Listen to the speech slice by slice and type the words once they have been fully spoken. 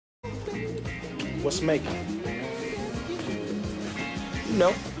What's making? You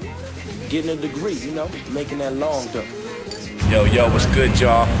know, getting a degree, you know, making that long dough. Yo, what's good,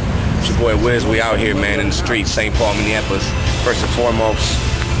 y'all? It's your boy Wiz. We out here, man, in the streets, St. Paul, Minneapolis. First and foremost,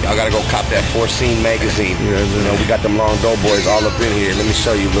 y'all gotta go cop that Four Scene magazine. You know, we got them Long Dough boys all up in here. Let me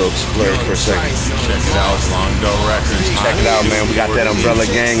show you a little splurge for a second. Check it out, Long Dough Records. Check it out, man. We got that Umbrella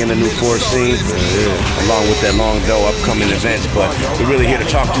Gang in the new Four Scene, along with that Long Dough upcoming events. But we're really here to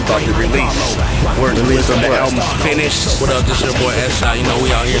talk to you about the release. We're the album's finished. What up, this your boy S.I. You know,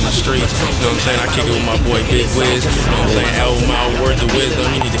 we out here in the streets. You know what I'm saying? I kick it with my boy Big Wiz. You know what I'm saying? Album out, words of wisdom.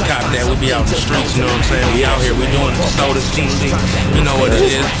 You need to cop that. We be out in the streets, you know what I'm saying? We out here, we doing the sodas, TC. You know what it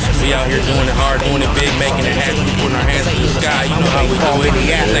is. We out here doing it hard, doing it big, making it happen. We putting our hands to the sky. You know how we do it.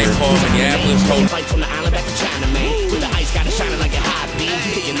 St. Paul, Minneapolis. Fight from the island back to China, man. With the ice got it shining like a hot beam.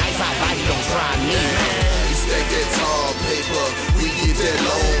 You get your knife out, body don't try me. We stack that tall paper. We get that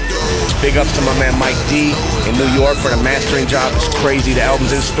long dough. Big ups to my man Mike D in New York for the mastering job. It's crazy. The album's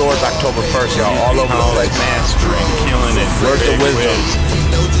in stores October 1st, y'all. All over the place. Mastering, killing it. Words of wisdom.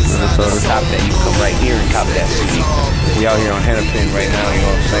 So to cop that, you come right here and cop that CD. We out here on Hennepin right now, you know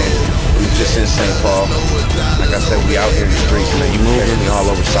what I'm saying? We just in St. Paul. Like I said, we out here in the streets, man. You moving me all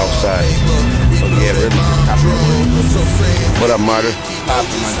over South Side. So yeah, really just cop it. What up, Martyr?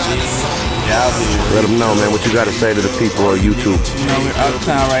 Popping my G. Yeah, out here. Let them know, man, what you got to say to the people on YouTube. You know, we're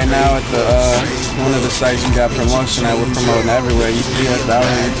uptown right now at the one of the sites you got promotion that we're promoting everywhere. You see us out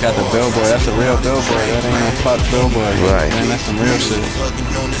here, you got the billboard. That's a real billboard. That ain't no fuck billboard. Right. Man, that's some real shit.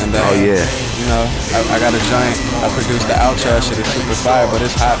 And oh yeah. You know, I got a joint. I produced the outro. Shit is super fire, but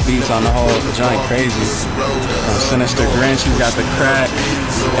it's hot beats on the whole joint. Crazy. Sinister Grinch. You got the Crack.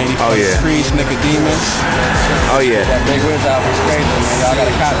 84 oh yeah. Priest, Nicodemus. Oh yeah. That Big Wiz album's crazy, man. Y'all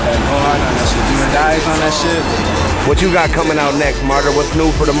gotta cop that. Go hard on that shit. You dies on that shit. What you got coming out next, Martyr? What's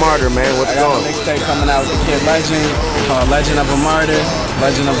new for the Martyr, man? What's going? I got a mixtape coming out with the Kid Legend called Legend of a Martyr.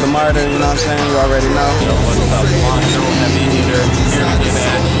 Legend of the Martyr, you know what I'm saying? You already know. Yo, what's up, Long Dough Heavy Hitter? Here to get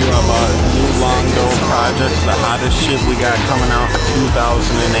at you about new Long Dough projects, the hottest shit we got coming out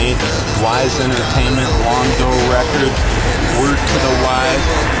 2008. Wise Entertainment, Long Dough Records, Word to the Wise.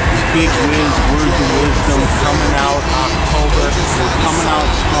 Big Wiz, Words of Wisdom coming out October. We're coming out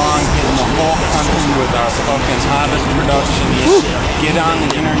strong, hitting the whole country with our fucking hottest production yet. Get on the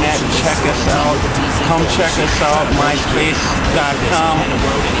internet, check us out. Come check us out,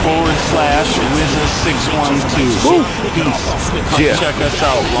 myspace.com/Wiz612. Peace. Come check us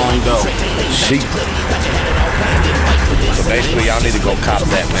out, Long Dough. So basically, y'all need to go cop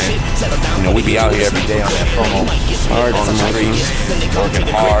that, man. You know, we be out here every day on that promo, hard on the streets, working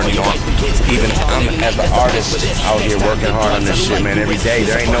hard, you know. Even I'm, as an artist, out here working hard on this shit, man, every day.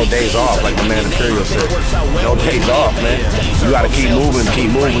 There ain't no days off, like my man Imperial said. No days off, man. You gotta keep moving,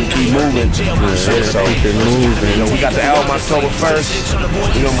 keep moving, keep moving. So, you know, we got the album October 1st.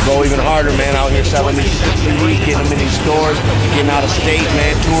 We're gonna go even harder, man, out here selling these CDs, getting them in these stores, getting out of state,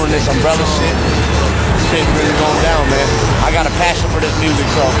 man, touring this umbrella shit. Shit really going down, man. I got a passion for this music,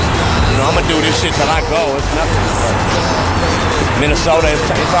 so you know I'm gonna do this shit till I go. It's nothing. Minnesota,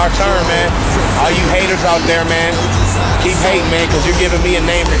 it's our turn, man. All you haters out there, man, keep hating, man, because you're giving me a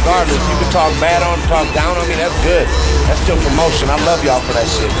name regardless. You can talk bad on, talk down on me. That's good. That's still promotion. I love y'all for that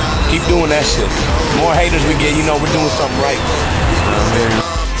shit. Keep doing that shit. The more haters we get, you know we're doing something right.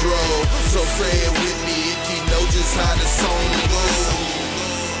 So say it with me if you know just how the song goes.